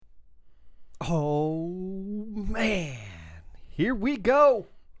Man, here we go.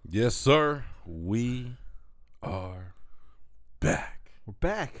 Yes, sir. We are back. We're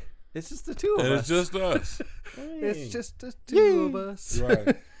back. It's just the two of And us. it's just us. It's just the two of us.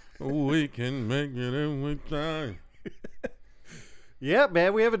 Right. We can make it every time. Yeah,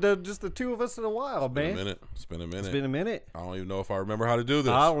 man. We haven't done just the two of us in a while, It's been a minute. It's been a minute. It's been a minute. I don't even know if I remember how to do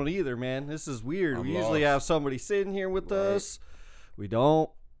this. I don't either, man. This is weird. I'm we usually lost. have somebody sitting here with us. We don't,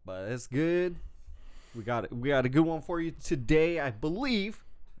 but it's good. We got a good one for you today, I believe.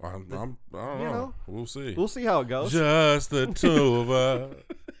 I don't know. We'll see. We'll see how it goes. Just the two of us.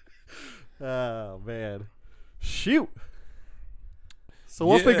 Oh, man. Shoot. So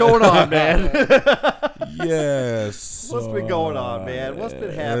what's been going on, man? Yes. What's been going on, man? What's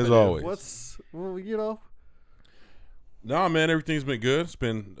been happening? As always. Nah, man, everything's been good. It's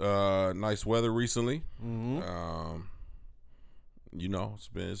been nice weather recently. Mm-hmm. It's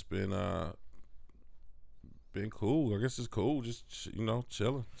been cool. I guess it's cool. Just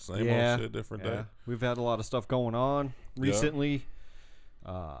chilling. Same old shit, different day. We've had a lot of stuff going on recently.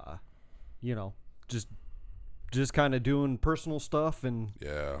 Just kind of doing personal stuff and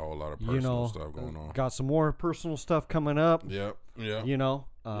a whole lot of personal stuff going on. Got some more personal stuff coming up. Yep.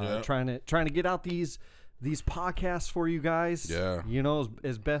 Trying to get out these podcasts for you guys. Yeah.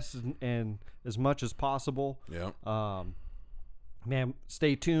 As best and as much as possible. Yeah. Man,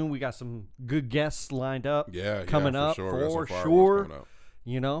 stay tuned. We got some good guests lined up. Coming up for sure.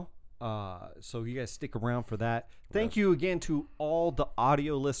 So you guys stick around for that. Thank you again to all the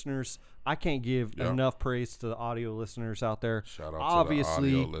audio listeners. I can't give enough praise to the audio listeners out there. Shout out to the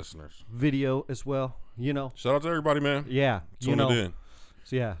audio listeners. Video as well. Shout out to everybody, man. Yeah. Tuning in.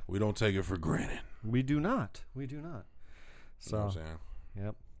 So yeah. We don't take it for granted. We do not. So you know what I'm saying?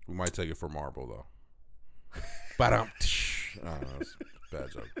 Yep. We might take it for marble though. Ba-dum. I don't know, it's a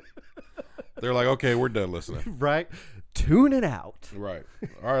bad joke. They're like, okay, we're done listening. Right. Tune it out. Right.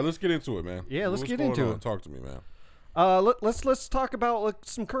 All right, let's get into it, man. Yeah, let's What's get going into on? it. Talk to me, man. Let's talk about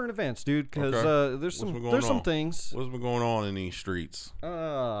some current events, dude, because there's some things. What's been going on in these streets?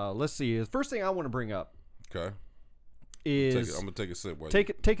 Let's see. The first thing I want to bring up. Okay. Is I'm gonna take a sip. Take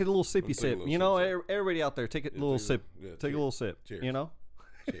it a little sippy sip. Everybody out there, take a little sip. Yeah, take a little sip. Cheers. Cheers.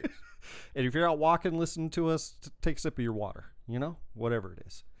 And if you're out walking, listening to us, take a sip of your water. Whatever it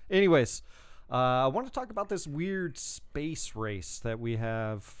is. Anyways, I want to talk about this weird space race that we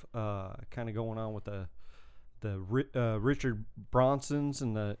have kind of going on with the Richard Bransons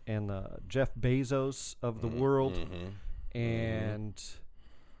and the Jeff Bezos of the world. Mm-hmm. And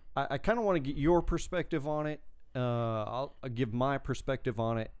I kind of want to get your perspective on it. I'll give my perspective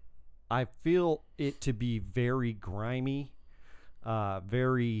on it. I feel it to be very grimy,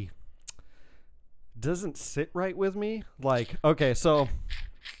 very doesn't sit right with me. Like, okay, so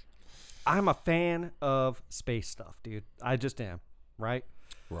I'm a fan of space stuff, dude. I just am, right?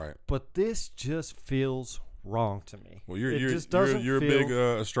 Right. But this just feels wrong to me. Well, you're a big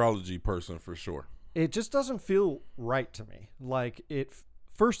astrology person for sure. It just doesn't feel right to me. Like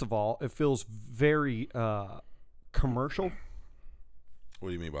first of all, it feels very commercial. What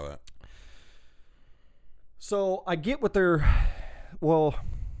do you mean by that? So I get what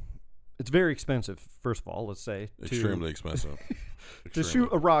it's very expensive. First of all, let's say extremely expensive to shoot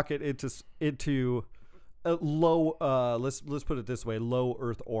a rocket into a low. Let's put it this way: low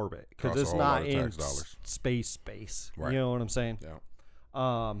Earth orbit, because it's not in space. Right. You know what I'm saying?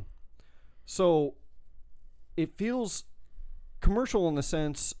 Yeah. So it feels commercial in the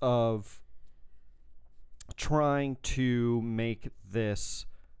sense of trying to make this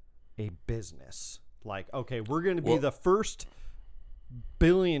a business. Like, okay, we're going to be the first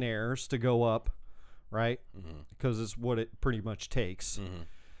billionaires to go up, right? Because it's what it pretty much takes. Mm-hmm.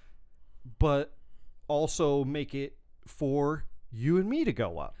 But also make it for you and me to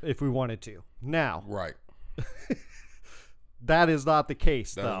go up if we wanted to. Now, right. That is not the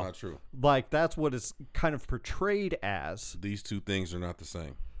case, though. That's not true. Like, that's what it's kind of portrayed as. These two things are not the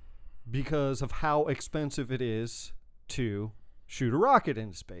same. Because of how expensive it is to shoot a rocket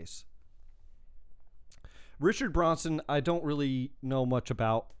into space. Richard Branson, I don't really know much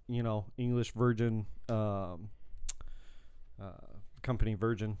about, English Virgin, company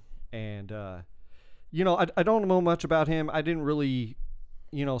Virgin. And, I don't know much about him. I didn't really,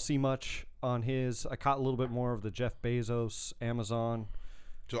 see much on his. I caught a little bit more of the Jeff Bezos, Amazon.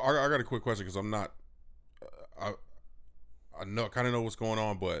 So I got a quick question because I'm not, I kind of know what's going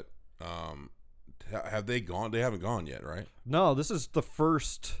on, but have they gone? They haven't gone yet, right? No, this is the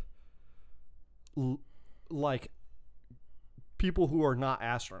first, people who are not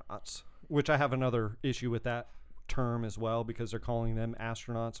astronauts, which I have another issue with that term as well, because they're calling them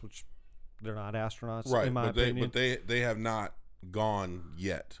astronauts, which They're not astronauts, right? in my opinion. But they have not gone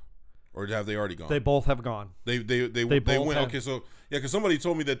yet, or have they already gone? They both have gone. They both went. have. Okay, so yeah, because somebody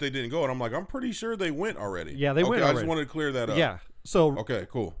told me that they didn't go, and I'm like, I'm pretty sure they went already. Yeah, they went I already. just wanted to clear that up. Yeah. So okay,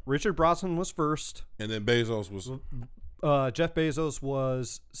 cool. Richard Branson was first, and then Bezos was. Jeff Bezos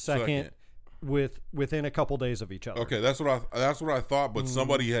was second. Within a couple days of each other. Okay, that's what I thought. But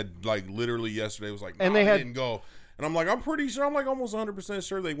somebody had like literally yesterday was like, nah, and they didn't go. And I'm like, I'm pretty sure. I'm like almost 100%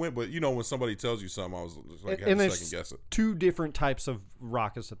 sure they went. But you know, when somebody tells you something, I was like, had to second guess it. Two different types of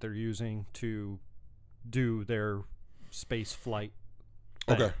rockets that they're using to do their space flight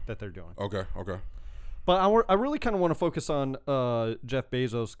thing that they're doing. Okay. But I really kind of want to focus on Jeff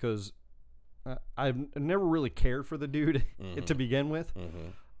Bezos because I've never really cared for the dude to begin with.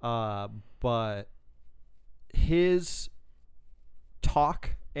 But his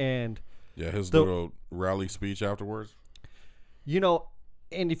talk and his little rally speech afterwards, you know,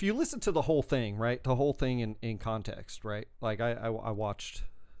 and if you listen to the whole thing, right, the whole thing in context, right, like I watched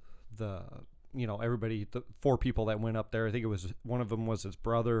the, you know, everybody, the 4 people that went up there. I think it was one of them was his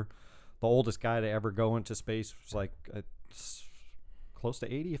brother, the oldest guy to ever go into space, was like close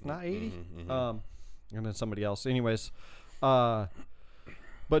to 80, if not 80. And then somebody else. Anyways, but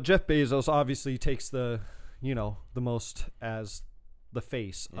Jeff Bezos obviously takes the most as the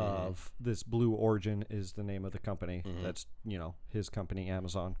face of this. Blue Origin is the name of the company. That's, you know, his company,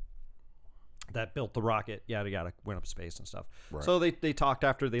 Amazon, that built the rocket, yada, yada, went up space and stuff. Right. So they talked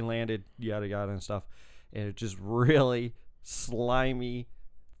after they landed, yada, yada, and stuff. And it just really slimy,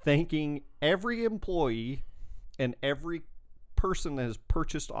 thanking every employee and every person that has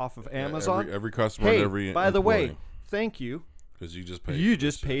purchased off of Amazon. Every customer, hey, every by the employee. way, thank you. Because you just paid. You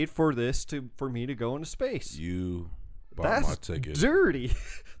just paid for this for me to go into space. You bought my ticket. Dirty.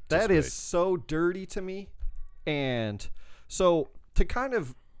 That is so dirty to me. And so to kind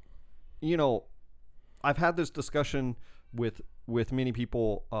of, you know, I've had this discussion with many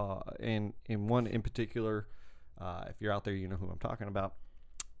people, and one in particular, if you're out there, you know who I'm talking about,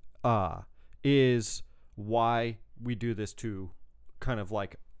 is why we do this to kind of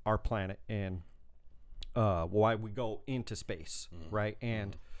like our planet and why we go into space, right?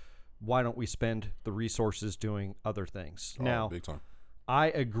 And why don't we spend the resources doing other things? Now, big time. I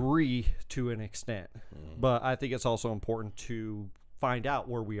agree to an extent, but I think it's also important to find out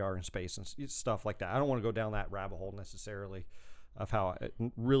where we are in space and stuff like that. I don't want to go down that rabbit hole necessarily of how I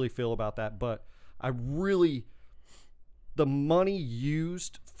really feel about that, but the money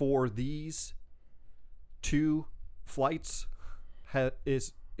used for these 2 flights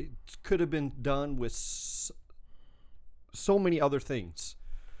could have been done with so many other things.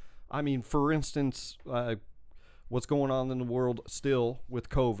 I mean, for instance, what's going on in the world still with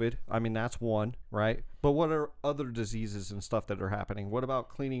COVID? I mean, that's one, right? But what are other diseases and stuff that are happening? What about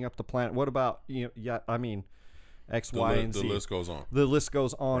cleaning up the planet? What about, X, Y, and Z? The list goes on. The list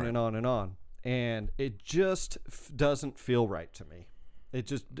goes on and on and on. And it just doesn't feel right to me. It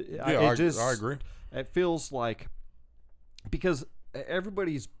just, I agree. It feels like, because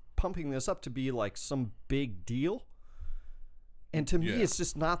everybody's pumping this up to be like some big deal. And to me, it's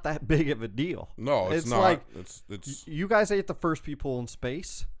just not that big of a deal. No, it's not. Like, it's you guys ain't the first people in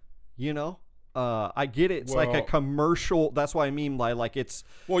space, you know? I get it. It's like a commercial. That's what I mean by like it's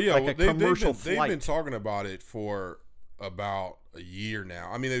like a commercial flight. They've been talking about it for about a year now.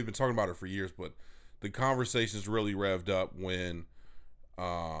 I mean, they've been talking about it for years, but the conversations really revved up when,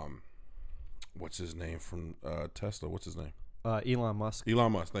 what's his name from Tesla? What's his name? Elon Musk.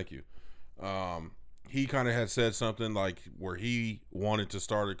 Elon Musk. Thank you. He kind of had said something like where he wanted to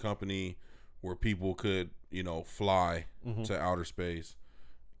start a company where people could, fly to outer space.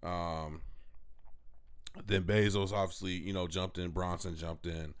 Then Bezos obviously, jumped in. Bronson jumped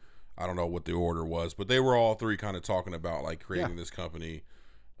in. I don't know what the order was, but they were all three kind of talking about like creating this company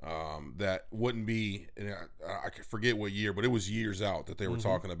that wouldn't be, and I forget what year, but it was years out that they were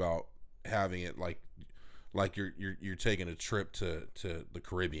talking about having it like you're taking a trip to the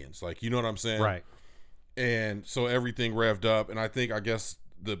Caribbeans, like, you know what I'm saying? Right. And so everything revved up, and I guess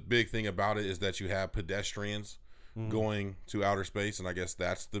the big thing about it is that you have pedestrians going to outer space, and I guess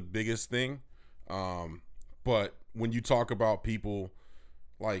that's the biggest thing. But when you talk about people,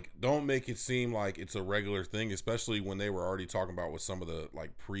 like, don't make it seem like it's a regular thing, especially when they were already talking about what some of the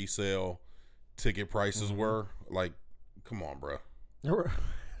like pre-sale ticket prices were. Like, come on, bro.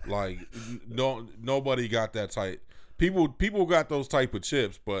 Like, nobody got that tight. People got those type of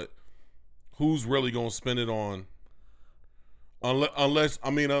chips, but who's really gonna spend it on? Unless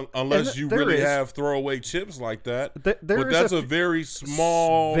you really have throwaway chips like that. But that's a very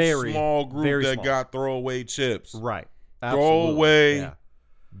small group that got throwaway chips. Right. Absolutely. Throwaway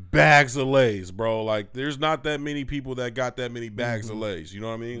bags of Lay's, bro. Like, there's not that many people that got that many bags of Lay's. You know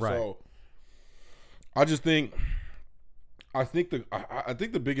what I mean? Right. So, I just think, I think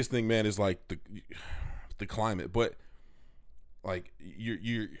the biggest thing, man, is like the climate. But like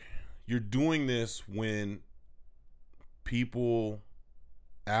you're doing this when people,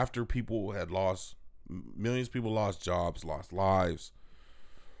 after people had lost, millions of people lost jobs, lost lives.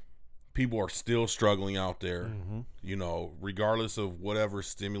 People are still struggling out there, you know, regardless of whatever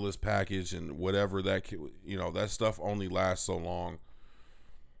stimulus package and whatever that, you know, that stuff only lasts so long.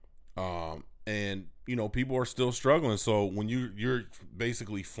 And, you know, people are still struggling. So when you're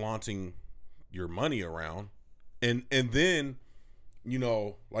basically flaunting your money around, and then, you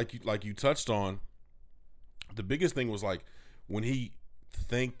know, like you touched on, the biggest thing was like when he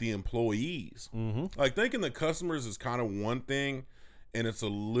thanked the employees, like thanking the customers is kind of one thing. And it's a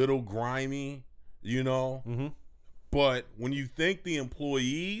little grimy, you know. But when you thank the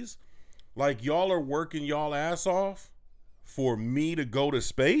employees, like y'all are working y'all ass off for me to go to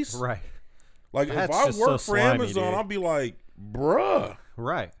space. Right. Like That's if I just work so for slimy, Amazon, dude. I'll be like, bruh.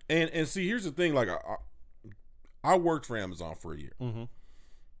 Right. And see, here's the thing. Like I worked for Amazon for a year.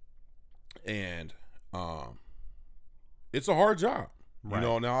 And it's a hard job. Right. You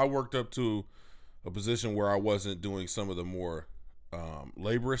know, now I worked up to a position where I wasn't doing some of the more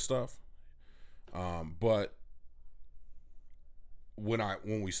laborious stuff, but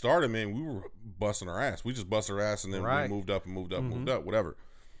when we started, man, we were busting our ass. We just busted our ass, and then we moved up, whatever.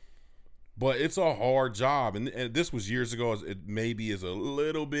 But it's a hard job, and this was years ago. It maybe is a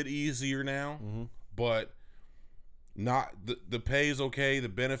little bit easier now, but not the pay is okay. The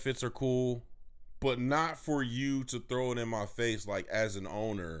benefits are cool, but not for you to throw it in my face like as an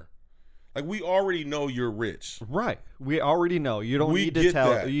owner. Like, we already know you're rich. Right. We already know. You don't need to get tell.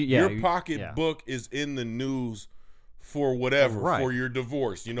 that. Your pocketbook is in the news for whatever, for your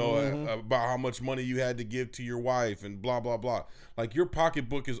divorce, you know, about how much money you had to give to your wife and blah, blah, blah. Like, your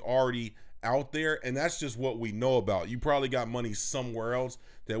pocketbook is already out there, and that's just what we know about. You probably got money somewhere else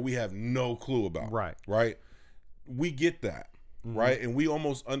that we have no clue about. Right. Right? We get that, right? And we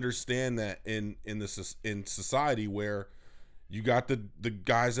almost understand that in society where you got the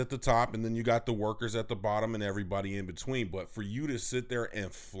guys at the top, and then you got the workers at the bottom, and everybody in between. But for you to sit there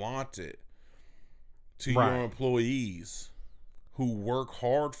and flaunt it to your employees who work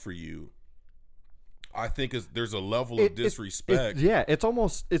hard for you, I think there's a level of disrespect. It's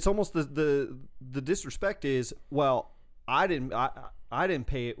almost the disrespect is, well, I didn't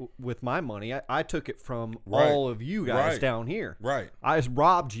pay it with my money. I took it from all of you guys down here. Right. I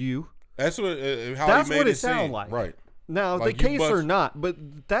robbed you. That's what that's he made what it it sounds seem. like. Right. Now, Like, the case or not, but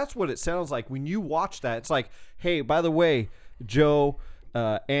that's what it sounds like when you watch that. It's like, hey, by the way, Joe,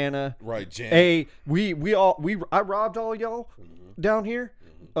 Anna, Jan. Hey, I robbed all y'all down here.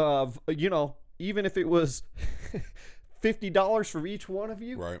 You know, even if it was $50 for each one of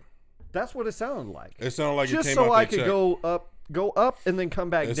you. Right. That's what it sounded like. It sounded like just it came so out I they could check. go up and then come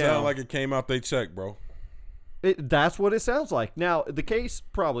back It down. sounded like it came out they check, bro. That's what it sounds like. Now, the case,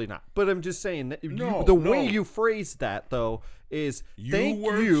 probably not. But I'm just saying that way you phrase that, though, is you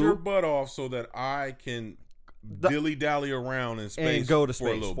worked your butt off so that I can dilly-dally around in space and go to for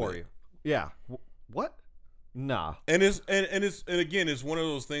a space little for bit. you. Yeah. What? Nah. And again, it's one of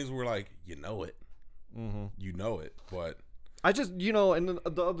those things where, like, you know it. You know it, but I just, you know, and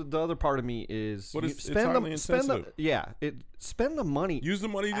the other part of me is, but it's highly insensitive. spend the money. Use the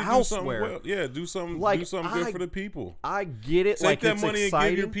money to elsewhere. do something well. Yeah, do something good for the people. I get it. Take like, that it's money exciting.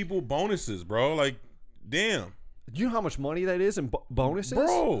 and give your people bonuses, bro. Like, damn. You know how much money that is in bonuses?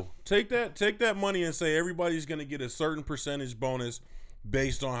 Bro, take that money and say everybody's going to get a certain percentage bonus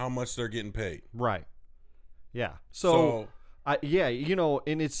based on how much they're getting paid. Right. Yeah. So you know,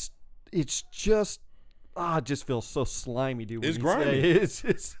 and it's just, it just feels so slimy, dude. It's grimy.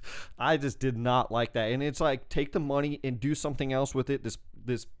 It's I just did not like that. And it's like, take the money and do something else with it.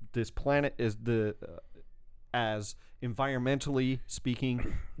 This planet is as environmentally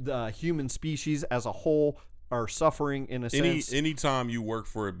speaking, the human species as a whole are suffering in a sense. Anytime you work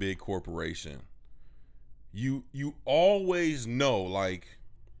for a big corporation, you always know, like,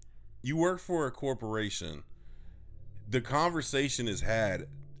 you work for a corporation, the conversation is had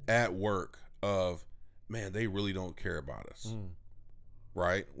at work of, man, they really don't care about us.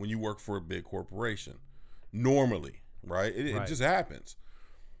 Right? When you work for a big corporation. Normally, right? It just happens.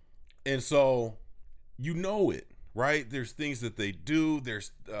 And so, you know it, right? There's things that they do.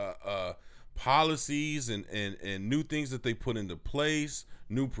 There's policies and new things that they put into place,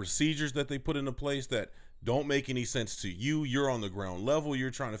 new procedures that they put into place that don't make any sense to you. You're on the ground level.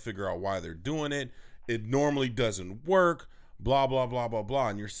 You're trying to figure out why they're doing it. It normally doesn't work, blah, blah, blah, blah, blah.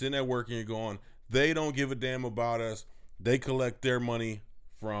 And you're sitting at work and you're going, they don't give a damn about us. They collect their money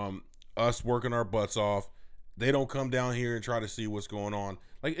from us working our butts off. They don't come down here and try to see what's going on.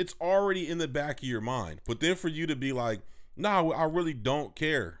 Like, it's already in the back of your mind. But then for you to be like, no, I really don't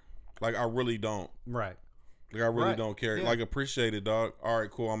care. Like, I really don't. Right. Like, I really don't care. Yeah. Like, appreciate it, dog. All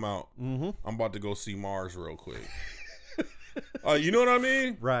right, cool, I'm out. Mm-hmm. I'm about to go see Mars real quick. You know what I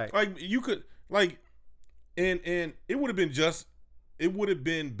mean? Right. Like, you could, like, and it would have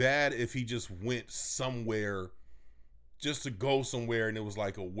been bad if he just went somewhere just to go somewhere and it was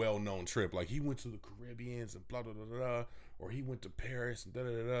like a well-known trip. Like, he went to the Caribbeans and blah, blah, blah, blah, or he went to Paris and da, da,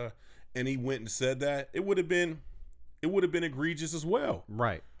 da, da, and he went and said that. It would have been egregious as well.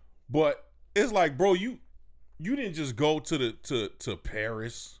 Right. But it's like, bro, you didn't just go to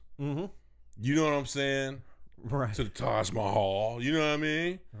Paris. Mm-hmm. You know what I'm saying? Right. To the Taj Mahal. You know what I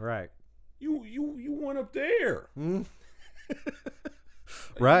mean? Right. You went up there. Mm.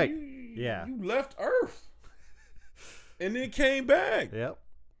 Right. You left Earth. And then came back. Yep.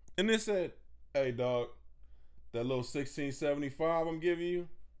 And then said, hey, dog, that little 1675 I'm giving you,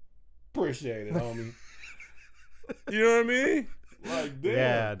 appreciate it, homie. You know what I mean? Like, damn.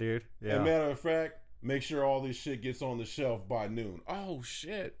 Yeah, dude. Yeah. As a matter of fact, make sure all this shit gets on the shelf by noon. Oh,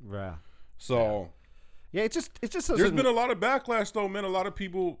 shit. Yeah. So... Yeah, it just there's been a lot of backlash though, man. A lot of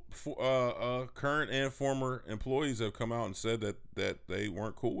people, current and former employees, have come out and said that they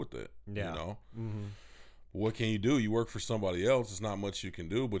weren't cool with it. Yeah. You know, mm-hmm. What can you do? You work for somebody else. There's not much you can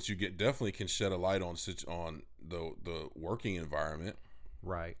do, but you definitely can shed a light on the working environment.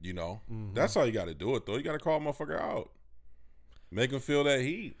 Right. You know, mm-hmm. That's how you got to do it though. You got to call a motherfucker out, make him feel that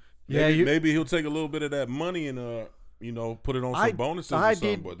heat. Maybe he'll take a little bit of that money and you know, put it on some bonuses or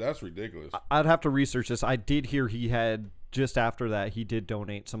something, but that's ridiculous. I'd have to research this. I did hear he had, just after that, he did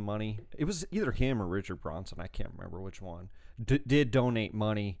donate some money. It was either him or Richard Bronson. I can't remember which one. Did donate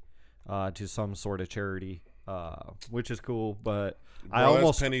money to some sort of charity, which is cool, but bro, I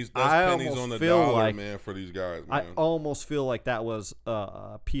almost pennies on the feel dollar, like, man, for these guys, I man. almost feel like that was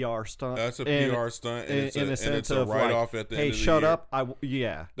a PR stunt. That's a PR stunt, and it's a write-off at the end of the year. Hey, shut up.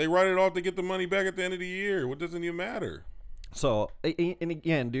 They write it off to get the money back at the end of the year. What doesn't even matter? So, and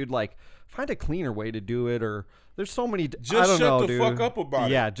again, dude, like, find a cleaner way to do it, or there's so many. Just I don't shut know, the dude. fuck up about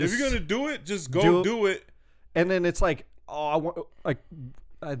it. Yeah, if you're gonna do it, just go do it. And then it's like, oh, I want like.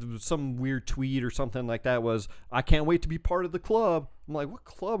 Some weird tweet or something like that was, I can't wait to be part of the club. I'm like, what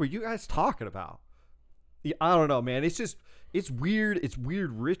club are you guys talking about? Yeah, I don't know, man. It's just, it's weird. It's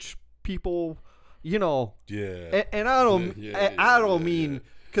weird rich people, you know. Yeah. And I don't mean,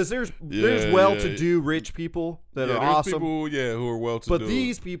 because there's well-to-do rich people that are awesome. People, who are well-to-do. But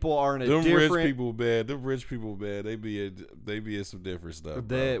these people are in a them different. Them rich people, man. They be in some different stuff.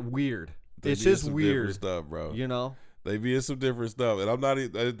 They're weird. It's just weird stuff, bro. You know. They be in some different stuff, and I'm not.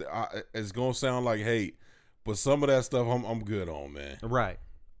 It's gonna sound like hate, but some of that stuff I'm good on, man. Right.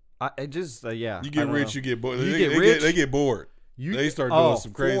 I just You get rich, you get bored. They get bored. They start doing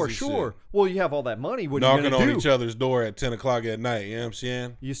some crazy for sure. shit. Well, you have all that money. What are you knocking gonna do? on each other's door at 10:00 at night. You know what I'm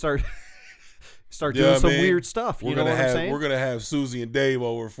saying? You start doing some weird stuff. You know what I'm saying? We're gonna have Susie and Dave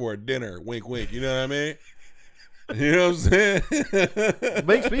over for a dinner. Wink, wink. You know what I mean? You know what I'm saying? It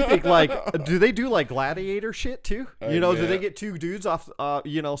makes me think, like, do they do like gladiator shit too? You know, do they get two dudes off,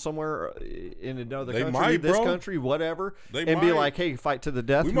 somewhere in another country, this country, whatever, be like, hey, fight to the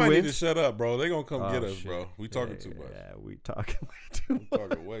death? We might need to shut up, bro. They gonna come get us, bro. We talking too much. Yeah, we talking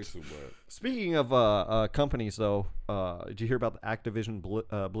way too much. Speaking of companies, though, did you hear about the Activision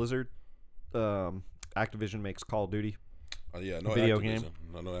Blizzard? Activision makes Call of Duty. No video Activision. game.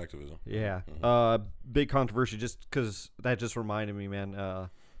 No Activision. Yeah. Mm-hmm. Big controversy just because that just reminded me, man,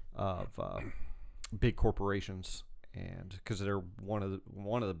 of big corporations, and because they're one of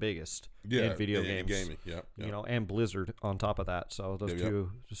the biggest in video games. Gaming. Yeah. You know, and Blizzard on top of that. So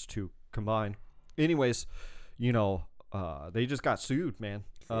those two combined. Anyways, you know, they just got sued, man.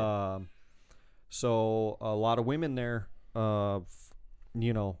 So a lot of women there, have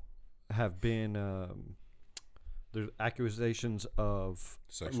been. There's accusations of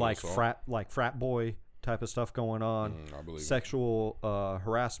sexual assault. frat boy type of stuff going on. I believe sexual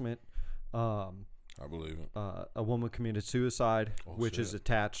harassment. I believe it. A woman committed suicide, which is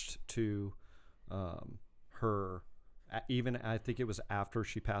attached to her. Even I think it was after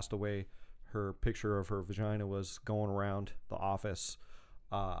she passed away. Her picture of her vagina was going around the office.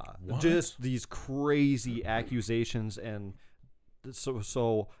 Just these crazy accusations and.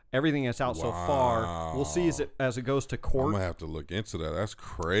 So everything that's out so far, we'll see as it goes to court. I'm gonna have to look into that. That's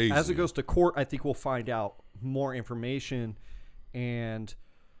crazy. As it goes to court, I think we'll find out more information, and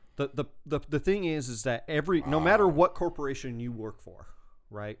The thing is that no matter what corporation you work for,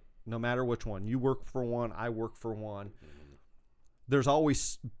 right? No matter which one, you work for one, I work for one. There's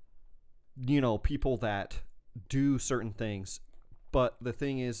always, people that do certain things, but the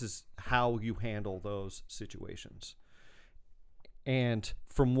thing is how you handle those situations. And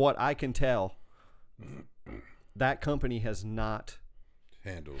from what I can tell, that company has not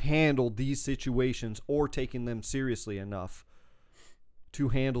handled these situations or taken them seriously enough to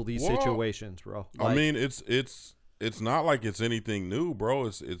handle these situations, bro. I mean, it's not like it's anything new, bro.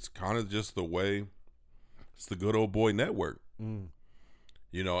 It's kind of just the way. It's the good old boy network. You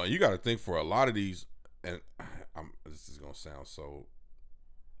got to think for a lot of these, and this is gonna sound so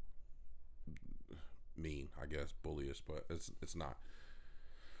mean, I guess, bullyish, but it's not.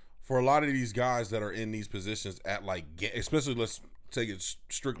 For a lot of these guys that are in these positions at especially let's take it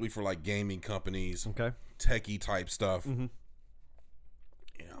strictly for like gaming companies, okay, techie type stuff. Mm-hmm.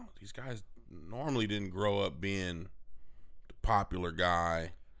 These guys normally didn't grow up being the popular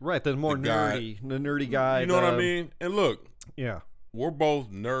guy, right? The nerdy guy. You know what I mean? And look, yeah, we're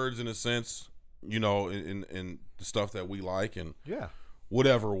both nerds in a sense, in the stuff that we like, and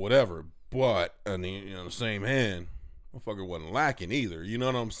whatever. But the same hand, motherfucker wasn't lacking either. You know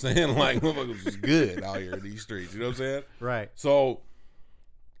what I'm saying? Like, motherfucker was good out here in these streets. You know what I'm saying? Right. So,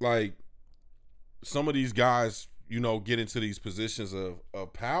 like, some of these guys, get into these positions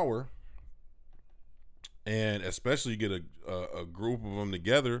of power, and especially get a group of them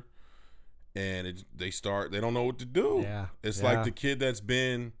together, and they don't know what to do. Yeah. It's like the kid that's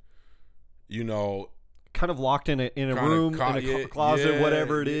been, kind of locked in a room, in a closet,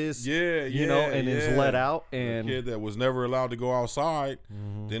 whatever it is. And is let out. And the kid that was never allowed to go outside.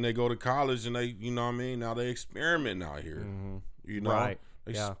 Mm-hmm. Then they go to college and they, now they experimenting out here. Mm-hmm. Right.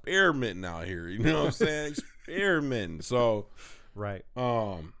 They experimenting out here. You know what I'm saying? Experimenting. So, right.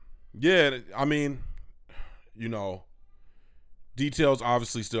 I mean, details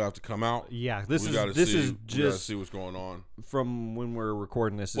obviously still have to come out. Yeah, this is just see what's going on from when we're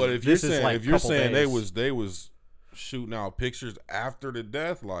recording this. But if you're saying they was shooting out pictures after the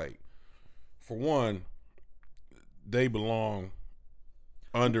death, like, for one, they belong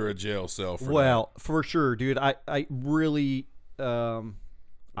under a jail cell. For sure, dude. I really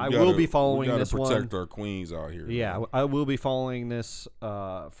I will be following this one. We gotta protect our queens out here. Yeah, man. I will be following this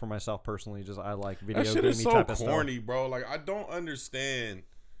for myself personally. Just I like video gaming type of stuff. That shit is so corny, bro. Like, I don't understand.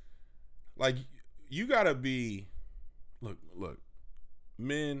 Like, you gotta be. Look,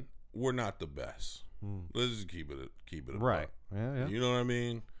 men, we're not the best. Let's just keep it right. Yeah. You know what I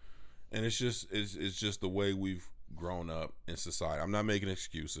mean? And it's just the way we've grown up in society. I'm not making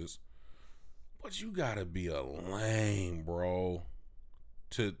excuses, but you gotta be a lame, bro.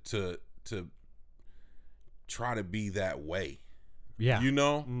 To try to be that way. Yeah.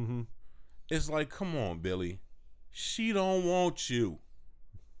 Mm-hmm. It's like, come on, Billy. She don't want you.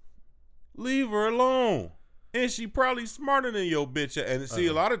 Leave her alone. And she probably smarter than your bitch. And see,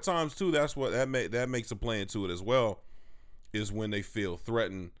 a lot of times too, that's what that makes a play into it as well, is when they feel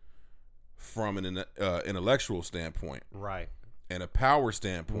threatened from an intellectual standpoint. Right. And a power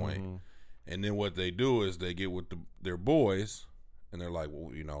standpoint. Mm-hmm. And then what they do is they get with their boys. And they're like,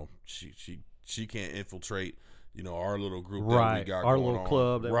 well, she can't infiltrate, our little group that we got our going little on.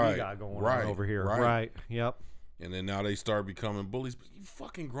 Club that we got going on over here. Right. Yep. And then now they start becoming bullies. But you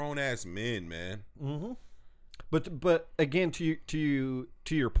fucking grown ass men, man. Mm-hmm. But again, to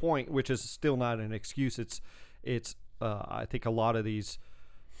your point, which is still not an excuse. It's I think a lot of these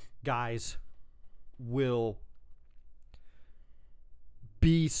guys will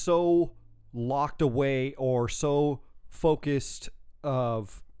be so locked away or so focused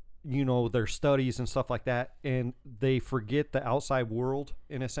of their studies and stuff like that, and they forget the outside world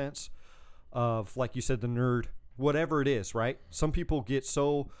in a sense of, like you said, the nerd, whatever it is, right? Some people get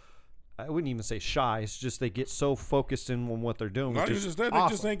so, I wouldn't even say shy, it's just they get so focused in on what they're doing. Not just that, awesome.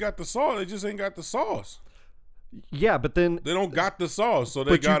 They just ain't got the sauce. They just ain't got the sauce. Yeah, but then they don't got the sauce, so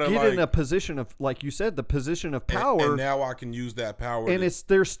they gotta get in a position of, like you said, the position of power, and now I can use that power, and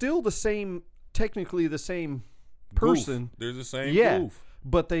they're still the same, technically the same person. Goof. They're the same goof.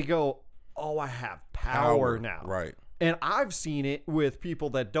 But they go, oh, I have power now. Right. And I've seen it with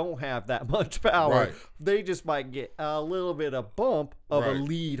people that don't have that much power. Right. They just might get a little bit of bump of a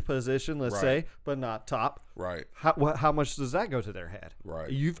lead position, let's say, but not top. Right. How much does that go to their head?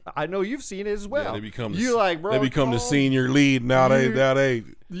 Right. I know you've seen it as well. Yeah, they become the senior lead now. They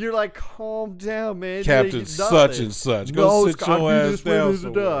you're like, calm down, man. Captain such and such. Go sit your ass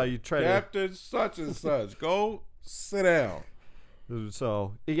down. You try Captain such and such. Go sit down.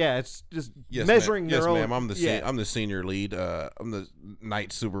 So yeah, it's just Yes, measuring ma'am. their own. Yes, ma'am. I'm the senior lead. I'm the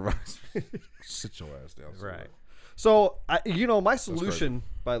night supervisor. Sit your ass down. Right. So my solution,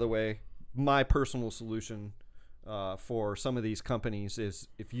 by the way, my personal solution for some of these companies is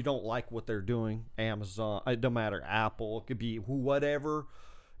if you don't like what they're doing, Amazon, it don't matter, Apple, it could be whatever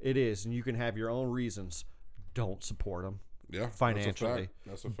it is, and you can have your own reasons. Don't support them. Yeah, financially.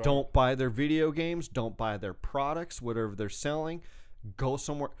 That's a fact. Don't buy their video games. Don't buy their products, whatever they're selling. Go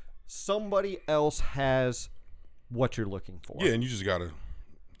somewhere. Somebody else has what you're looking for. Yeah, and you just gotta.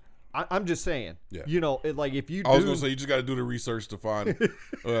 I'm just saying. Yeah. Like if you. I was gonna say you just gotta do the research to find.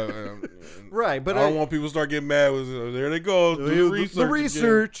 Right, but I don't want people to start getting mad. There they go. Do the research. The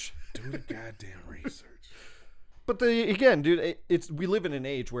research. Do the goddamn research. But again, dude, we live in an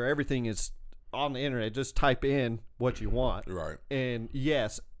age where everything is on the internet. Just type in what you want. Right. And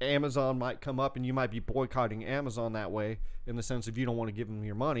yes, Amazon might come up and you might be boycotting Amazon that way in the sense if you don't want to give them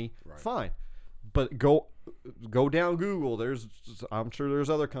your money, fine. But go down Google. I'm sure there's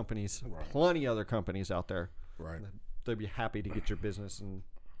other companies, plenty other companies out there. Right. They'd be happy to get your business and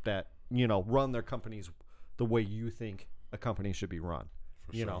that, run their companies the way you think a company should be run.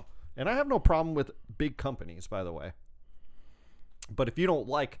 For sure. And I have no problem with big companies, by the way. But if you don't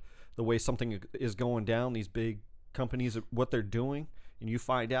like the way something is going down, these big companies, what they're doing, and you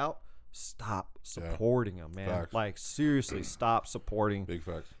find out, stop supporting them, man. Facts. Like, seriously, stop supporting. Big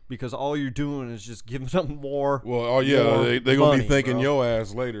facts. Because all you're doing is just giving them more. Well, they're going to be thanking your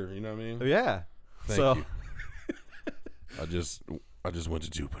ass later. You know what I mean? Yeah. Thank you. I just went to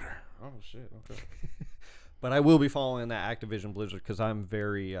Jupiter. Oh, shit. Okay. But I will be following that Activision Blizzard because I'm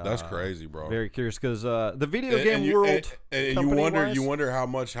very. That's crazy, bro. Very curious because the video game world. And you wonder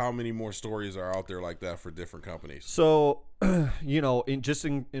how many more stories are out there like that for different companies. So,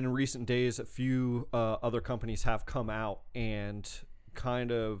 in recent days, a few other companies have come out and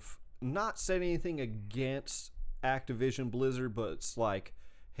kind of not said anything against Activision Blizzard, but it's like,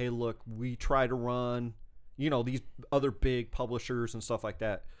 hey, look, we try to run, these other big publishers and stuff like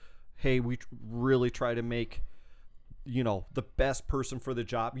that. Hey, we really try to make, the best person for the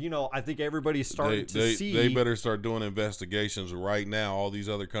job. I think everybody's starting to see. They better start doing investigations right now. All these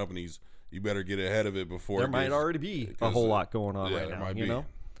other companies, you better get ahead of it before. There might already be a whole lot going on right now. Might be. They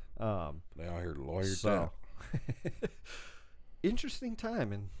out here lawyered down. Interesting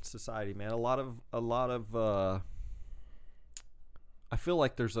time in society, man. A lot of. I feel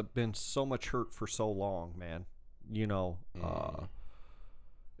like there's been so much hurt for so long, man.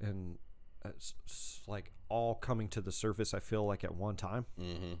 And it's like all coming to the surface, I feel like at one time,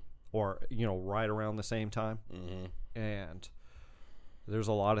 or right around the same time. And there's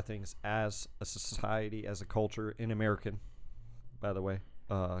a lot of things as a society, as a culture, in American, by the way,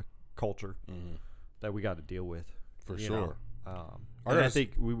 culture that we got to deal with for sure. And I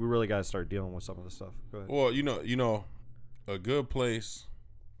think we really got to start dealing with some of the stuff. Go ahead. Well, a good place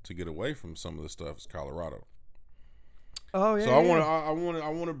to get away from some of the stuff is Colorado. Oh yeah. So I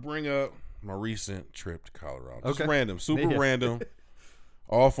want to bring up my recent trip to Colorado. Just random, super random,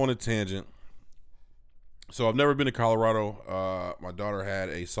 off on a tangent. So I've never been to Colorado. My daughter had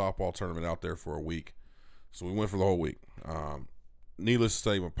a softball tournament out there for a week, so we went for the whole week. Needless to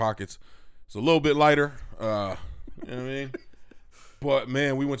say, my pockets it's a little bit lighter. You know what I mean? But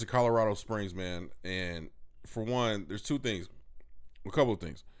man, we went to Colorado Springs, man, and for one, there's a couple of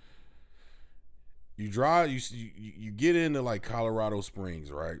things. You drive, you get into like Colorado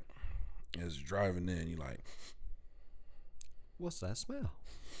Springs, right? As you're driving in, you're like, what's that smell?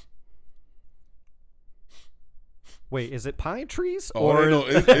 Wait, is it pine trees?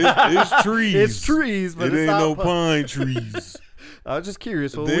 It's trees. It's trees, but it it's ain't not no pine trees. I was just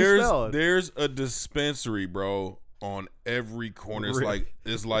curious what we smelled. There's a dispensary, bro, on every corner.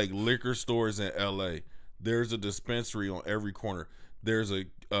 It's like liquor stores in LA. There's a dispensary on every corner. There's a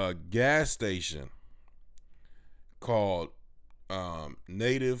gas station called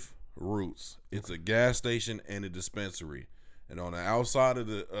Native Roots. It's a gas station and a dispensary, and on the outside of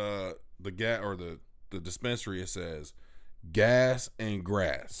the gas or the dispensary, it says gas and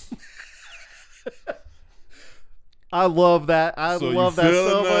grass. I love that. I love that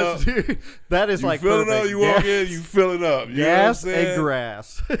so much, dude. That is like fill perfect. It up. You walk in, you fill it up. You gas and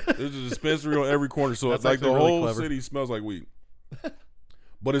grass. There's a dispensary on every corner, so it's like the really whole clever. city smells like weed.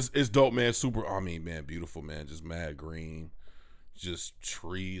 But it's dope, man. Super. I mean, man, beautiful, man. Just mad green. Just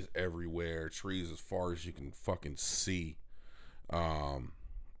trees everywhere. Trees as far as you can fucking see. And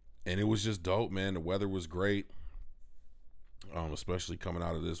it was just dope, man. The weather was great. Especially coming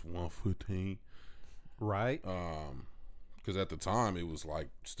out of this 115. Right. Because at the time it was like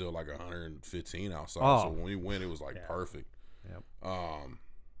still like 115 outside. Oh. So when we went, it was like perfect. Yep.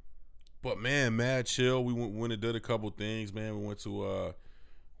 But man, mad chill. We went and did a couple things, man. We went to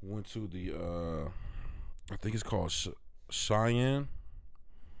the I think it's called Cheyenne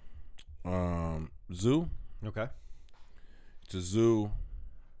Zoo. Okay. It's a zoo,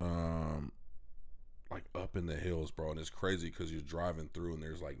 like up in the hills, bro, and it's crazy because you're driving through and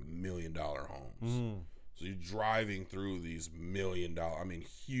there's like $1 million homes. So you're driving through these $1 million, I mean,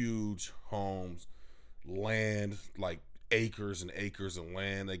 huge homes, land, like acres and acres of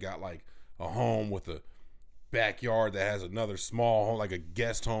land. They got like a home with a backyard that has another small home, like a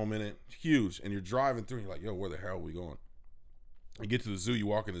guest home in it. Huge. And you're driving through and you're like, yo, where the hell are we going? You get to the zoo, you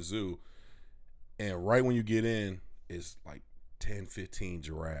walk in the zoo, and right when you get in, it's like 10, 15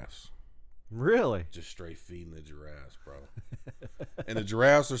 giraffes. Really? Just straight feeding the giraffes, bro. And the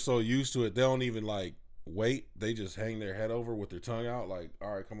giraffes are so used to it, they don't even like wait. They just hang their head over with their tongue out like,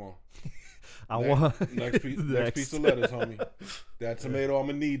 all right, come on. Next piece of lettuce, homie. That tomato, I'm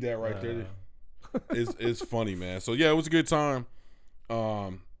gonna need that right there. It's funny, man. So yeah, it was a good time.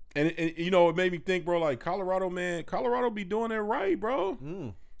 And you know, it made me think, bro, like Colorado be doing it right,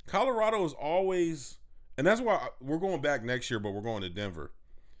 bro. Colorado is always, and that's why we're going back next year, but we're going to Denver.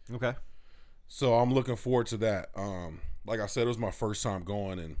 Okay. So I'm looking forward to that. Like I said, it was my first time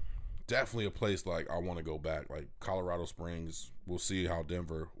going, and definitely a place like I want to go back. Like Colorado Springs, we'll see how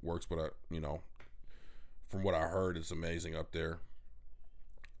Denver works, but from what I heard, it's amazing up there.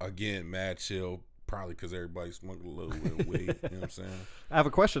 Again, mad chill, probably because everybody's smoking a little bit of weed. You know what I'm saying? I have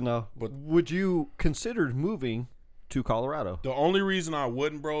a question though. But would you consider moving to Colorado? The only reason I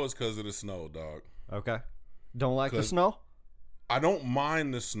wouldn't, bro, is because of the snow, dog. Okay. Don't like the snow? I don't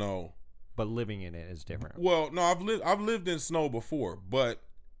mind the snow, but living in it is different. Well, no, I've lived in snow before, but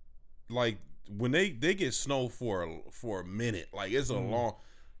like when they get snow for a minute, like it's a long,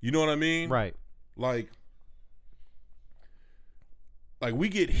 you know what I mean? Right. Like we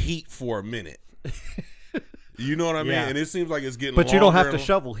get heat for a minute. You know what I mean? Yeah. And it seems like it's getting But you don't have longer to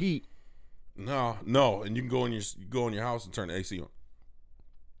shovel heat. No, and you can go in your house and turn the AC on.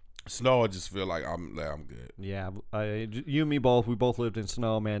 Snow, I just feel like I'm good. Yeah, you and me both. We both lived in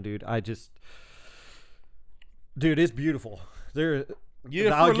snow, man, dude. Dude, it's beautiful. Yeah,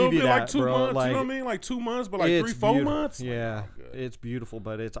 I'll for a little give bit, that, like 2 bro. months. Like, you know what I mean? Like 2 months, but like 3-4 beautiful. months. Yeah, like, it's beautiful,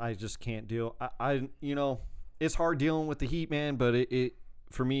 but I just can't deal. It's hard dealing with the heat, man. But it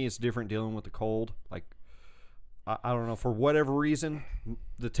for me, it's different dealing with the cold. Like, I don't know, for whatever reason,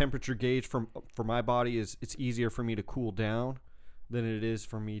 the temperature gauge for my body it's easier for me to cool down than it is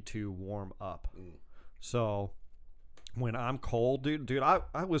for me to warm up. So when I'm cold, dude, I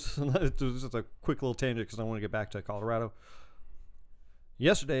was just a quick little tangent because I want to get back to Colorado.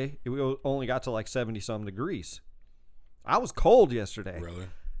 Yesterday, it only got to like 70-some degrees. I was cold yesterday. Really?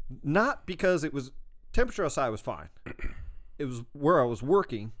 Not because it was temperature outside was fine. It was where I was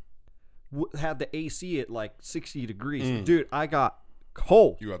working. Had the AC at like 60 degrees. Dude, I got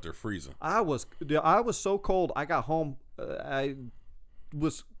cold. You out there freezing. I was so cold. I got home. I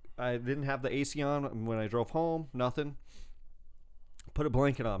didn't have the AC on when I drove home. Nothing. Put a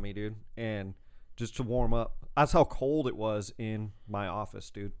blanket on me, dude, and just to warm up. That's how cold it was in my office,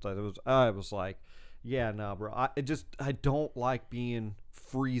 dude. I was like, yeah, no, bro. I don't like being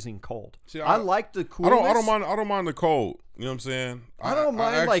freezing cold. See, I like the coolness. I don't mind the cold. You know what I'm saying? I don't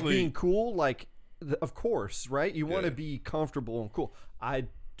mind like being cool. Like, of course, right? You want to be comfortable and cool. I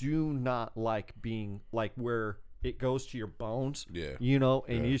do not like being like where it goes to your bones. Yeah. You know,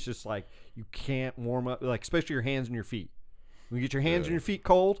 and it's just like you can't warm up, like especially your hands and your feet. When you get your hands and your feet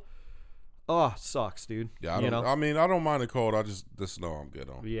cold, oh, sucks, dude. Yeah, I don't mind the cold. The snow I'm good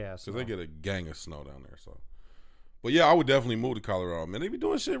on. Yeah, because they get a gang of snow down there. So, but yeah, I would definitely move to Colorado. Man, they be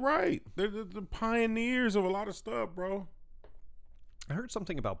doing shit right. They're the pioneers of a lot of stuff, bro. I heard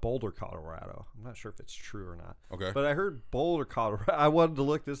something about Boulder, Colorado. I'm not sure if it's true or not. Okay. But I heard Boulder, Colorado. I wanted to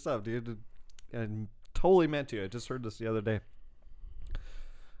look this up, dude. And totally meant to. I just heard this the other day.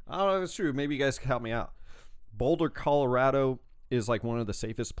 I don't know if it's true. Maybe you guys can help me out. Boulder, Colorado is like one of the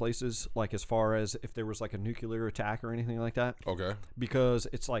safest places, like as far as if there was like a nuclear attack or anything like that. Okay. Because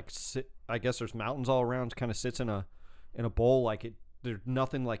it's like, I guess there's mountains all around. It kind of sits in a bowl. Like there's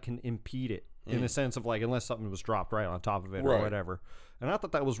nothing like can impede it in the sense of like, unless something was dropped right on top of it or whatever. And I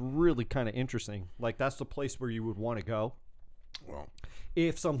thought that was really kind of interesting. Like that's the place where you would want to go. Well,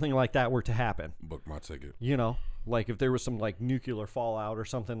 if something like that were to happen. Book my ticket. You know, like if there was some like nuclear fallout or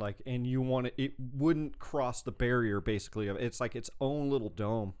something like, and you want it wouldn't cross the barrier basically. It's like its own little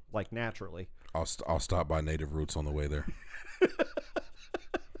dome, like naturally. I'll stop by Native Roots on the way there.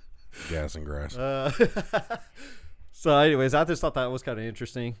 Gas and grass. So, anyways, I just thought that was kind of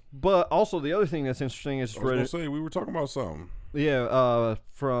interesting. But also, the other thing that's interesting is I was gonna say we were talking about something. Yeah,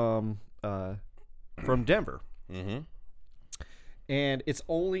 from Denver, and it's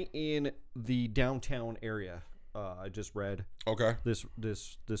only in the downtown area. I just read this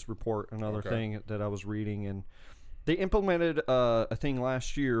report, another thing that I was reading, and they implemented a thing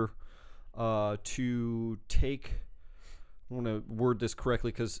last year to take. I want to word this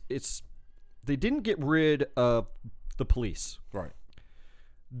correctly because they didn't get rid of the police. Right.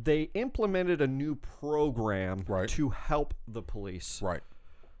 They implemented a new program to help the police. Right.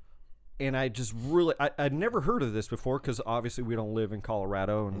 And I just really, I'd never heard of this before because obviously we don't live in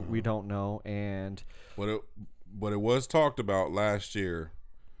Colorado and we don't know. And but it was talked about last year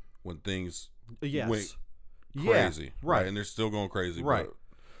when things went crazy. Right. And they're still going crazy. Right. But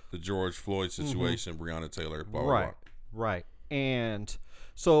the George Floyd situation, Breonna Taylor, blah, blah, blah. Right. And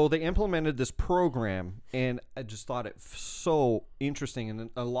so they implemented this program, and I just thought it so interesting. And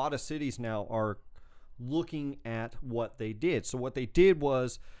a lot of cities now are looking at what they did. So what they did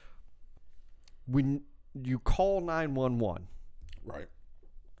was when you call 911, right,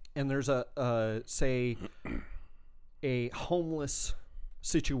 and there's say a homeless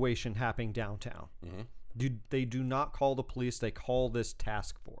situation happening downtown, they do not call the police. They call this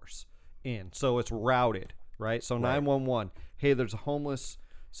task force in. So it's routed, right? So 911, hey, there's a homeless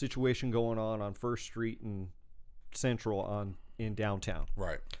situation going on First Street and Central in downtown.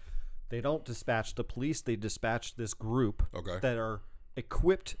 Right. They don't dispatch the police. They dispatch this group that are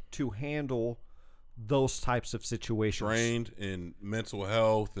equipped to handle those types of situations. Trained in mental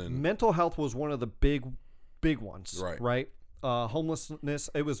health. And mental health was one of the big ones. Right. Homelessness.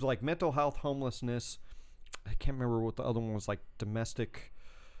 It was like mental health, homelessness. I can't remember what the other one was, like domestic.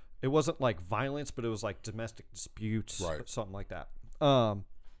 It wasn't like violence, but it was like domestic disputes, something like that.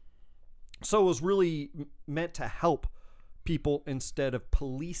 So it was really meant to help people instead of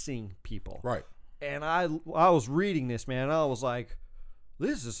policing people. Right. And I was reading this, man, and I was like,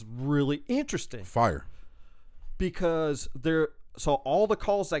 this is really interesting. Fire. Because so all the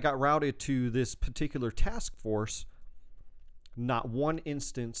calls that got routed to this particular task force, not one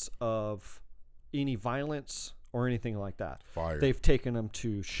instance of any violence or anything like that. Fire. They've taken them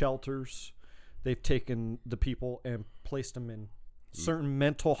to shelters. They've taken the people and placed them in certain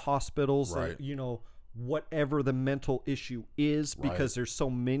mental hospitals, whatever the mental issue is, because there's so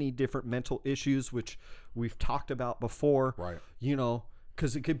many different mental issues, which we've talked about before,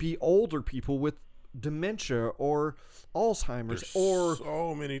 because it could be older people with dementia or Alzheimer's, or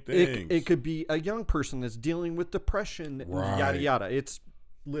so many things. It could be a young person that's dealing with depression, yada, yada.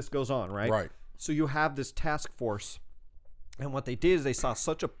 List goes on, right? Right. So you have this task force, and what they did is they saw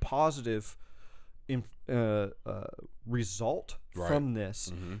such a positive result from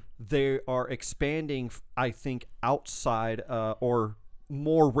this. They are expanding, I think, outside or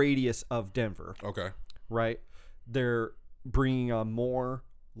more radius of Denver. Okay. Right. They're bringing on more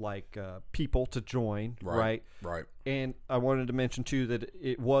people to join. Right. And I wanted to mention too that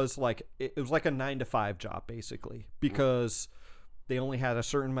it was like a 9-to-5 job basically, because they only had a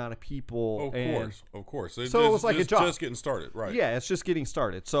certain amount of people. Of course. So it was like a job. Just getting started, right? Yeah, it's just getting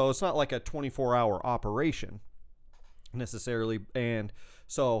started. So it's not like a 24-hour operation necessarily. And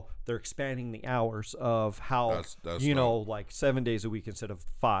so they're expanding the hours of how, that's like 7 days a week instead of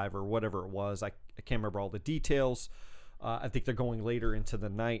 5 or whatever it was. I can't remember all the details. I think they're going later into the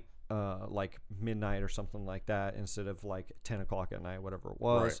night, like midnight or something like that, instead of like 10 o'clock at night, whatever it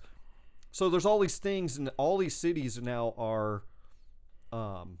was. Right. So there's all these things, and all these cities now are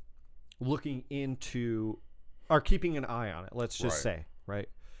keeping an eye on it, let's just say, right?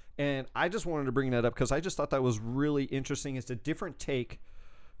 And I just wanted to bring that up because I just thought that was really interesting. It's a different take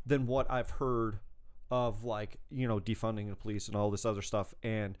than what I've heard of, defunding the police and all this other stuff,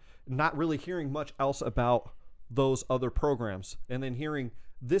 and not really hearing much else about those other programs, and then hearing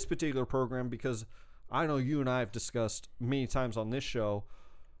this particular program, because I know you and I have discussed many times on this show,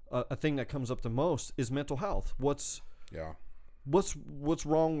 a thing that comes up the most is mental health. What's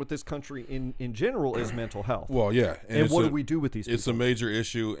wrong with this country in general is mental health. Well, yeah. And what do we do with these people? It's a major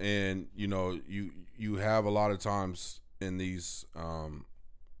issue, and you have a lot of times in these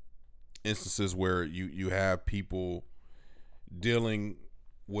instances where you have people dealing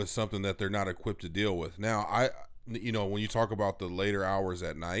with something that they're not equipped to deal with. Now, when you talk about the later hours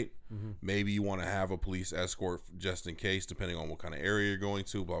at night, maybe you want to have a police escort just in case, depending on what kind of area you're going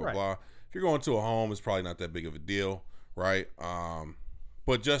to, blah, blah, blah. If you're going to a home, it's probably not that big of a deal. Right.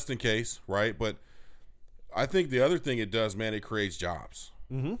 But just in case. Right. But I think the other thing it does, man, it creates jobs.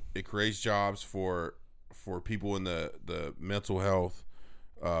 It creates jobs for people in the mental health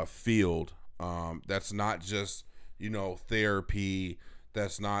field. That's not just, therapy.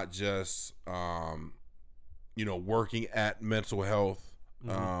 That's not just, working at mental health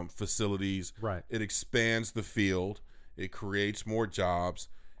facilities. Right. It expands the field. It creates more jobs,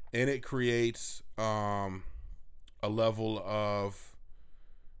 and it creates a level of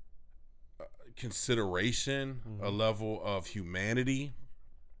consideration, a level of humanity,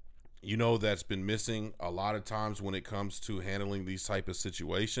 that's been missing a lot of times when it comes to handling these type of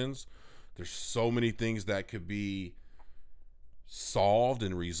situations. There's so many things that could be solved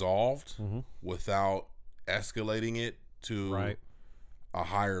and resolved without escalating it to a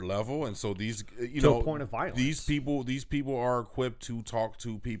higher level. And so these, to a point of violence. These people are equipped to talk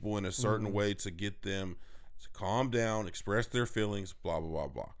to people in a certain way to get them to calm down, express their feelings, blah, blah,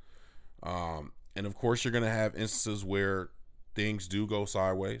 blah, blah. And of course you're going to have instances where things do go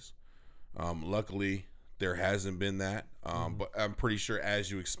sideways. Luckily there hasn't been that. But I'm pretty sure as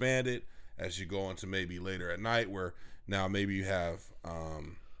you expand it, as you go into maybe later at night where now maybe you have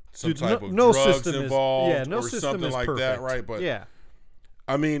some type of drugs involved or something like that, right? But yeah,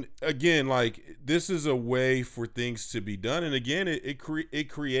 I mean, again, like this is a way for things to be done, and again, it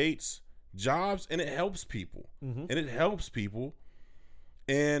creates jobs and it helps people, and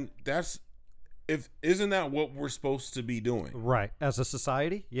isn't that what we're supposed to be doing? Right, as a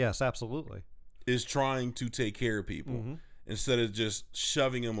society, yes, absolutely, is trying to take care of people instead of just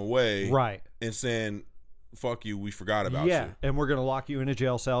shoving them away, right, and saying, fuck you, we forgot about you. you. And we're going to lock you in a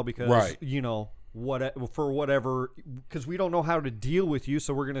jail cell because, for whatever, because we don't know how to deal with you,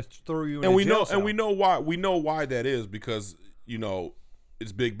 so we're going to throw you in a jail cell. And we know why that is, because,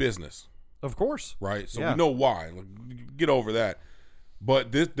 it's big business. Of course. Right? So we know why. Get over that.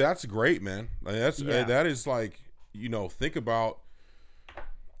 But that's great, man. Like that is like, think about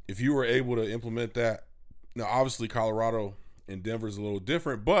if you were able to implement that. Now, obviously, Colorado and Denver's a little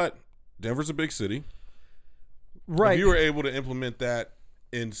different, but Denver's a big city. Right. If you were able to implement that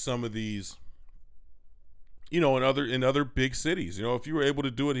in some of these, in other big cities, if you were able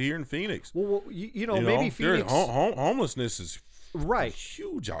to do it here in Phoenix. Well, maybe Phoenix homelessness is right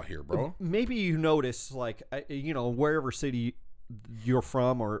huge out here, bro. Maybe you notice, like, wherever city you're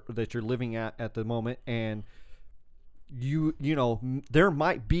from or that you're living at the moment, and there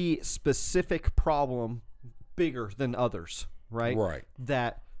might be specific problem bigger than others, right? Right.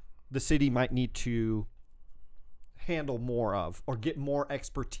 That the city might need to handle more of or get more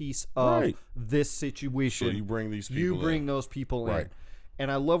expertise of this situation. So you bring these people those people in.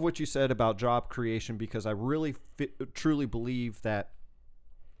 And I love what you said about job creation, because I really truly believe that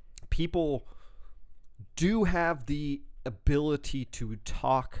people do have the ability to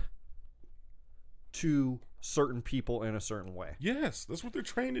talk to certain people in a certain way. Yes, that's what they're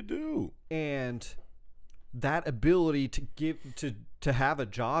trained to do. And that ability to have a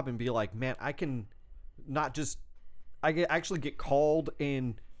job and be like, man, I can actually get called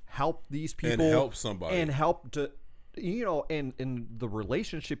and help these people and help somebody and help to, and the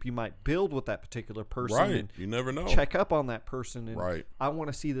relationship you might build with that particular person. Right. And you never know. Check up on that person. And right. I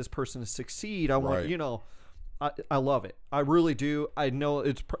want to see this person succeed. I want, I love it. I really do. I know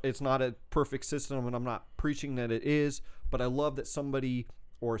it's not a perfect system, and I'm not preaching that it is, but I love that somebody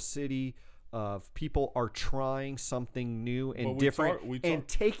or a city of people are trying something new and different and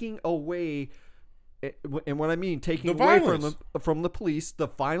taking away. And what I mean, taking away from the police, the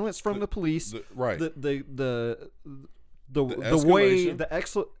violence from the police, the way,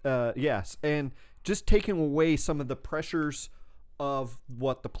 yes, and just taking away some of the pressures of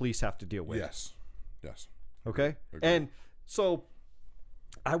what the police have to deal with. Yes. Okay. Agreed. And so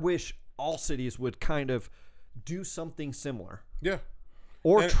I wish all cities would kind of do something similar. Yeah.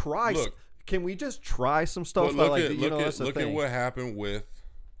 Or can we just try some stuff? Look at what happened with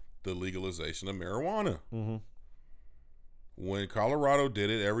the legalization of marijuana. Mm-hmm. When Colorado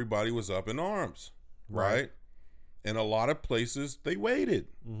did it, everybody was up in arms, right? And a lot of places, they waited.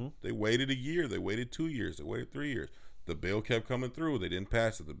 Mm-hmm. They waited a year. They waited 2 years. They waited 3 years. The bill kept coming through. They didn't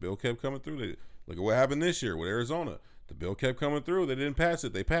pass it. The bill kept coming through. Look at what happened this year with Arizona. The bill kept coming through. They didn't pass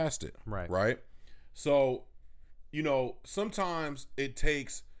it. They passed it. Right? So, sometimes it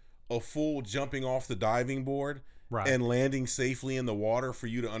takes a full jumping off the diving board and landing safely in the water for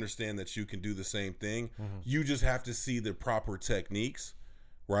you to understand that you can do the same thing. Mm-hmm. You just have to see the proper techniques,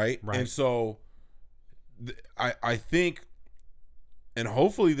 right? And so I think, and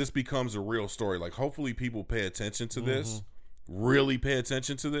hopefully this becomes a real story. Like, hopefully people pay attention to this, really pay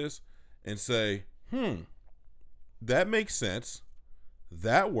attention to this, and say, that makes sense.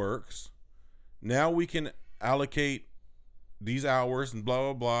 That works. Now we can allocate these hours and blah,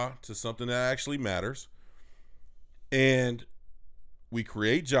 blah, blah to something that actually matters. And we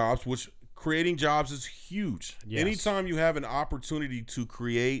create jobs, which creating jobs is huge. Yes. Anytime you have an opportunity to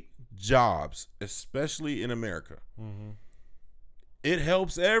create jobs, especially in America, it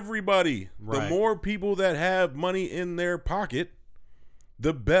helps everybody. Right. The more people that have money in their pocket,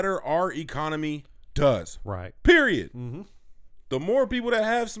 the better our economy does. Right. Period. The more people that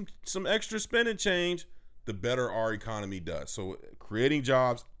have some extra spending change, the better our economy does. So creating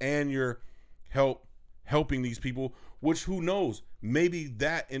jobs and you're helping these people, which who knows, maybe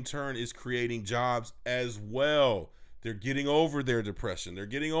that in turn is creating jobs as well. They're getting over their depression. They're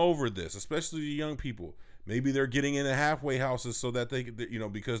getting over this, especially the young people. Maybe they're getting into halfway houses so that they,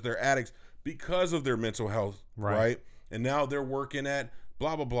 because they're addicts, because of their mental health, right? And now they're working at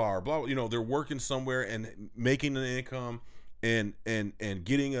blah, blah, blah, or blah, they're working somewhere and making an income and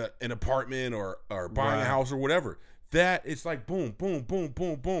getting an apartment or buying a house or whatever. That it's like boom, boom, boom,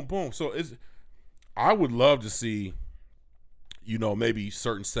 boom, boom, boom. So I would love to see, maybe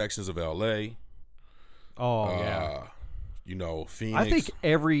certain sections of LA. Oh, yeah. Phoenix. I think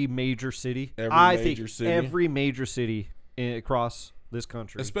every major city. Every major city across this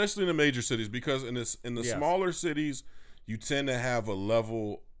country, especially in the major cities, because in the smaller cities, you tend to have a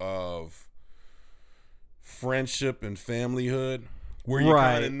level of friendship and familyhood where you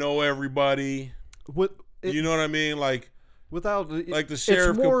kind of know everybody. You know what I mean? Like without like the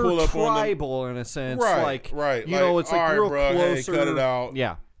sheriff can pull up on them. Tribal in a sense, right? It's all like right, real bro, closer. hey, cut it out.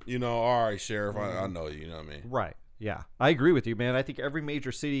 Yeah. All right, sheriff, I know you. You know what I mean? Right. Yeah, I agree with you, man. I think every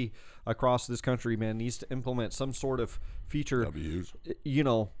major city across this country, man, needs to implement some sort of feature. That'd be huge.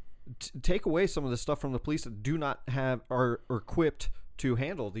 Take away some of the stuff from the police that do not have are equipped to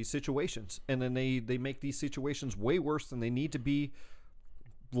handle these situations, and then they make these situations way worse than they need to be.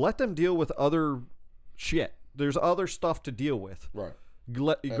 Let them deal with other shit. There's other stuff to deal with. Right.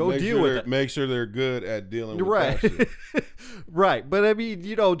 Go deal with it. Make sure they're good at dealing with that shit. Right. But I mean,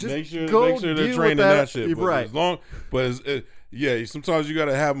 just make sure they're trained in that shit. But right. Sometimes you got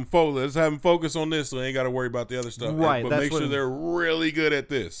to have them focus. Let's have them focus on this, so they ain't got to worry about the other stuff. Right. But make sure they're really good at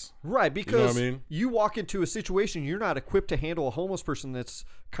this. Right. Because you walk into a situation, you're not equipped to handle a homeless person that's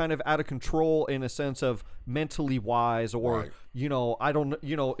kind of out of control in a sense of mentally wise, or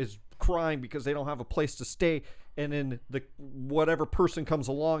is crying because they don't have a place to stay, and then whatever person comes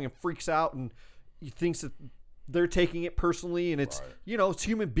along and freaks out and he thinks that they're taking it personally, and it's it's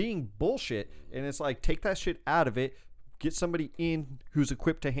human being bullshit, and it's like, take that shit out of it. Get somebody in who's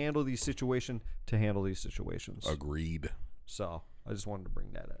equipped to handle these situations. Agreed. So I just wanted to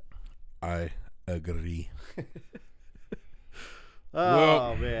bring that up. I agree.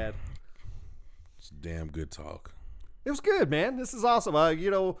 Man, it's damn good talk. It was good, man. This is awesome.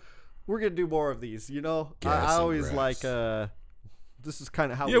 We're gonna do more of these. I always like. This is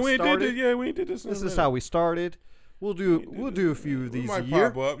kind of how we started. We did this. This is how we started. We'll do a few of these. Might a year.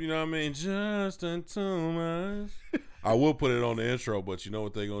 pop up. You know what I mean? Just too much. I will put it on the intro, but you know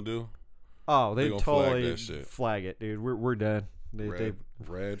what they gonna do? Oh, they totally flag it, dude. We're done.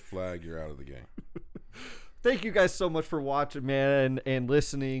 Red flag. You're out of the game. Thank you guys so much for watching, man, and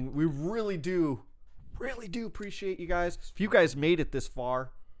listening. We really do appreciate you guys. If you guys made it this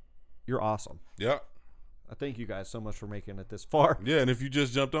far, you're awesome. Yep. I thank you guys so much for making it this far. Yeah, and if you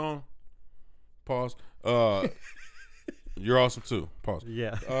just jumped on, pause. You're awesome too. Pause.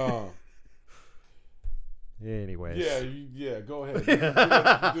 Yeah. Anyways. Yeah. Go ahead. Do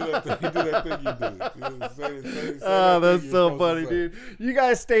that thing you do. That's so funny, dude. You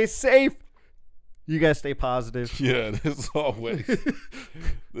guys stay safe. You guys stay positive. Yeah, as always.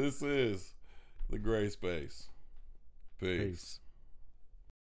 This is the Gray Space. Peace.